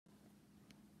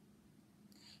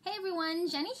Hey everyone,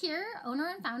 Jenny here, owner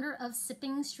and founder of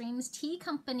Sipping Streams Tea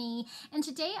Company, and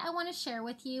today I want to share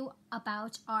with you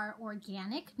about our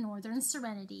organic Northern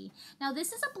Serenity. Now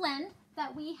this is a blend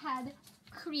that we had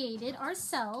created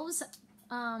ourselves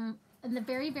in the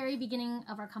very beginning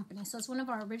of our company. So it's one of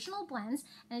our original blends,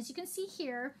 and as you can see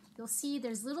here, you'll see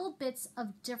there's little bits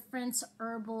of different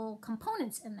herbal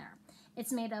components in there.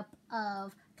 It's made up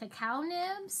of cacao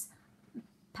nibs,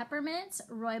 peppermint,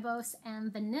 rooibos,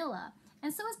 and vanilla.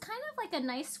 And so it's kind of like a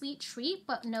nice sweet treat,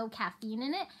 but no caffeine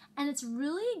in it. And it's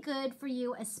really good for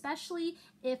you, especially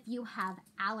if you have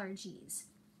allergies.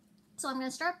 So I'm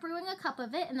gonna start brewing a cup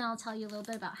of it, and then I'll tell you a little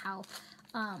bit about how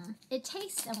it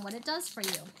tastes and what it does for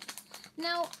you.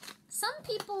 Now, some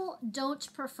people don't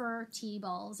prefer tea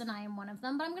balls, and I am one of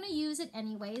them, but I'm gonna use it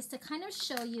anyways to kind of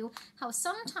show you how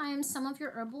sometimes some of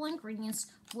your herbal ingredients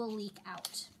will leak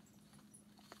out.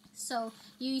 So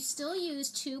you still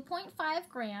use 2.5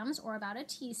 grams or about a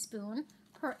teaspoon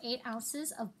per 8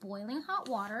 ounces of boiling hot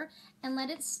water and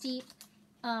let it steep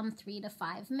 3 to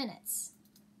 5 minutes.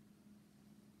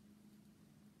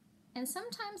 And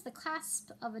sometimes the clasp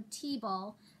of a tea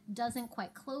ball doesn't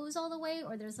quite close all the way,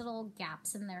 or there's little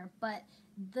gaps in there, but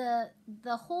the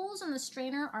holes in the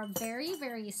strainer are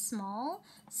very small,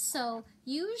 so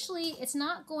usually it's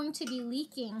not going to be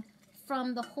leaking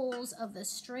from the holes of the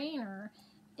strainer.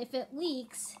 If it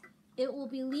leaks, it will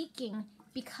be leaking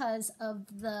because of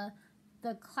the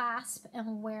clasp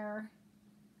and where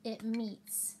it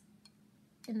meets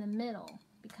in the middle,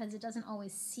 because it doesn't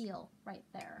always seal right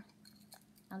there.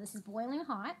 Now this is boiling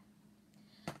hot.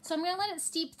 So I'm going to let it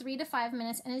steep 3 to 5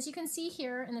 minutes, and as you can see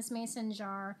here in this mason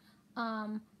jar,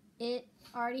 it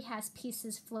already has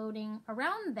pieces floating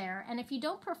around there. And if you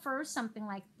don't prefer something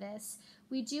like this,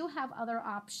 we do have other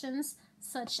options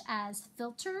such as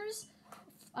filters,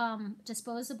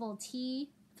 disposable tea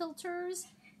filters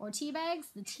or tea bags.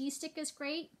 The tea stick is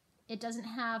great. It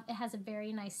has a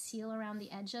very nice seal around the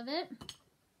edge of it.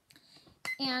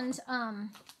 And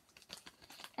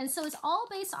so it's all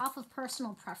based off of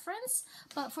personal preference,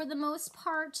 but for the most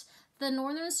part, the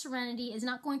Northern Serenity is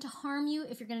not going to harm you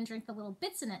if you're going to drink the little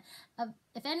bits in it.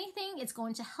 If anything, it's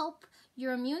going to help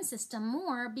your immune system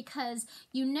more, because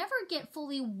you never get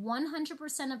fully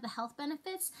 100% of the health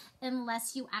benefits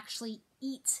unless you actually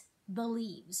eat the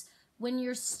leaves. When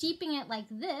you're steeping it like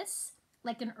this,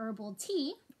 like an herbal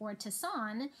tea or a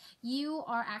tisane, you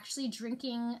are actually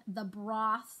drinking the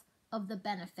broth of the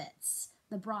benefits.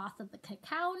 The broth of the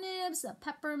cacao nibs, the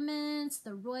peppermints,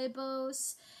 the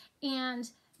rooibos. And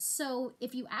so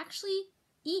if you actually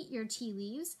eat your tea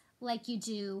leaves like you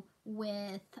do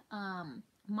with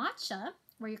matcha,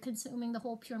 where you're consuming the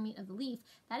whole pure meat of the leaf,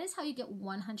 that is how you get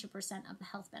 100% of the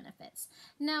health benefits.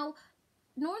 Now,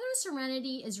 Northern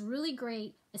Serenity is really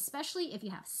great, especially if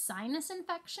you have sinus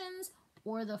infections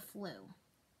or the flu.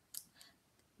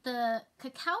 The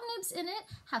cacao nibs in it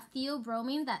have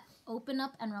theobromine that open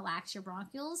up and relax your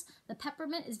bronchioles. The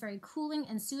peppermint is very cooling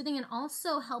and soothing and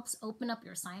also helps open up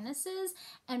your sinuses.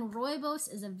 And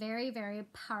rooibos is a very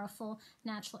powerful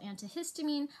natural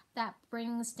antihistamine that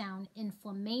brings down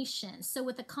inflammation. So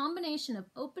with a combination of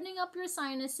opening up your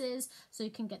sinuses so you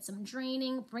can get some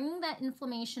draining, bringing that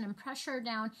inflammation and pressure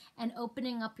down, and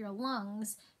opening up your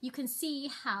lungs, you can see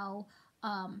how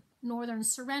Northern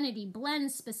Serenity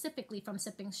blend specifically from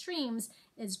Sipping Streams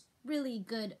is really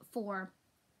good for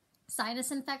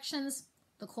sinus infections,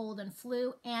 the cold and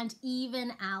flu, and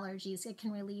even allergies. It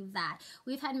can relieve that.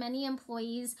 We've had many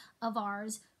employees of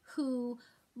ours who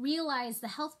realize the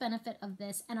health benefit of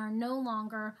this and are no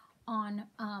longer on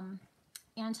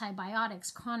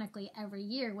antibiotics chronically every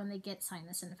year when they get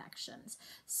sinus infections.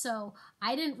 So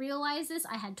I didn't realize this.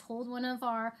 I had told one of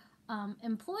our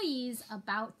employees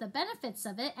about the benefits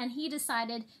of it, and he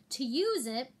decided to use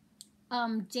it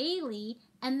daily,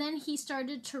 and then he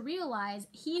started to realize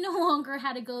he no longer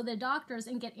had to go to the doctors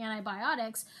and get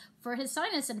antibiotics for his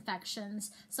sinus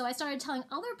infections. So I started telling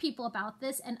other people about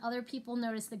this, and other people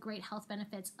noticed the great health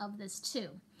benefits of this too.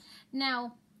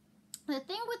 Now, the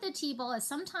thing with the tea ball is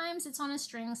sometimes it's on a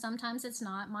string, sometimes it's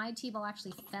not. My tea ball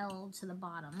actually fell to the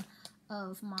bottom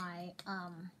of my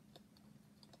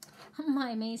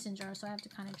mason jar, so I have to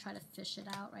kind of try to fish it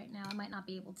out right now. I might not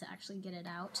be able to actually get it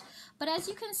out. But as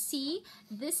you can see,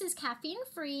 this is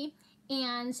caffeine-free,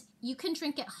 and you can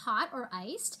drink it hot or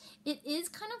iced. It is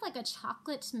kind of like a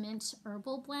chocolate mint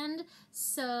herbal blend,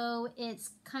 so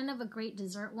it's kind of a great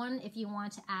dessert one if you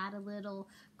want to add a little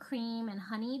cream and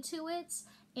honey to it.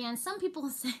 And some people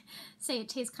say it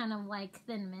tastes kind of like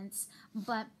Thin Mints,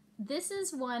 but this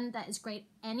is one that is great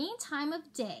any time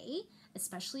of day,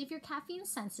 especially if you're caffeine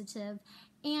sensitive,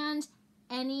 and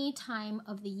any time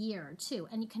of the year too.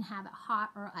 And you can have it hot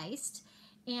or iced.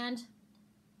 And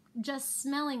just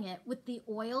smelling it with the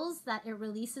oils that it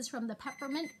releases from the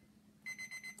peppermint,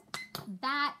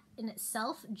 that in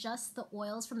itself, just the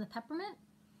oils from the peppermint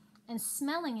and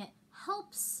smelling it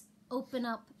helps open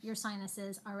up your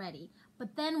sinuses already.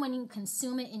 But then when you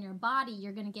consume it in your body,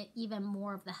 you're going to get even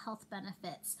more of the health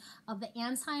benefits of the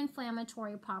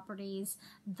anti-inflammatory properties,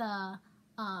 the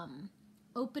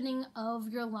opening of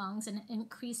your lungs and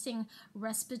increasing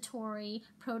respiratory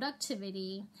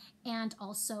productivity, and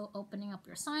also opening up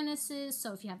your sinuses.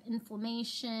 So if you have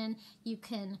inflammation, you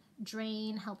can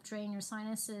help drain your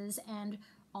sinuses, and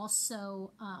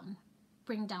also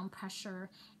bring down pressure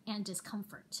and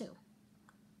discomfort too.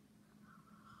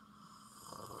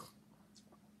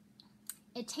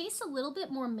 It tastes a little bit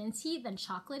more minty than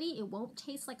chocolatey. It won't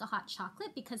taste like a hot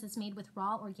chocolate because it's made with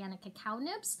raw organic cacao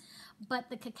nibs, but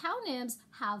the cacao nibs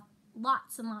have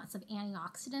lots and lots of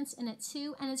antioxidants in it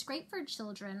too, and it's great for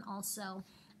children also.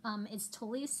 It's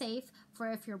totally safe for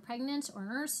if you're pregnant or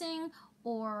nursing,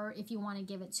 or if you want to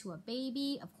give it to a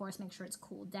baby. Of course, make sure it's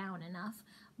cooled down enough,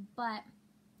 but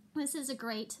this is a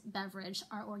great beverage,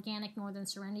 our organic Northern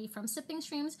Serenity from Sipping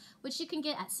Streams, which you can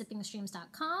get at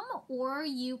sippingstreams.com, or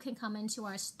you can come into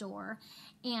our store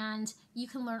and you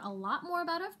can learn a lot more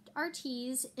about our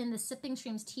teas in the Sipping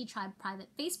Streams Tea Tribe private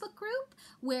Facebook group,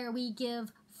 where we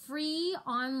give free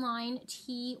online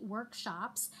tea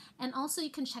workshops. And also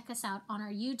you can check us out on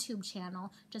our YouTube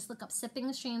channel. Just look up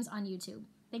Sipping Streams on YouTube.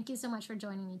 Thank you so much for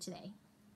joining me today.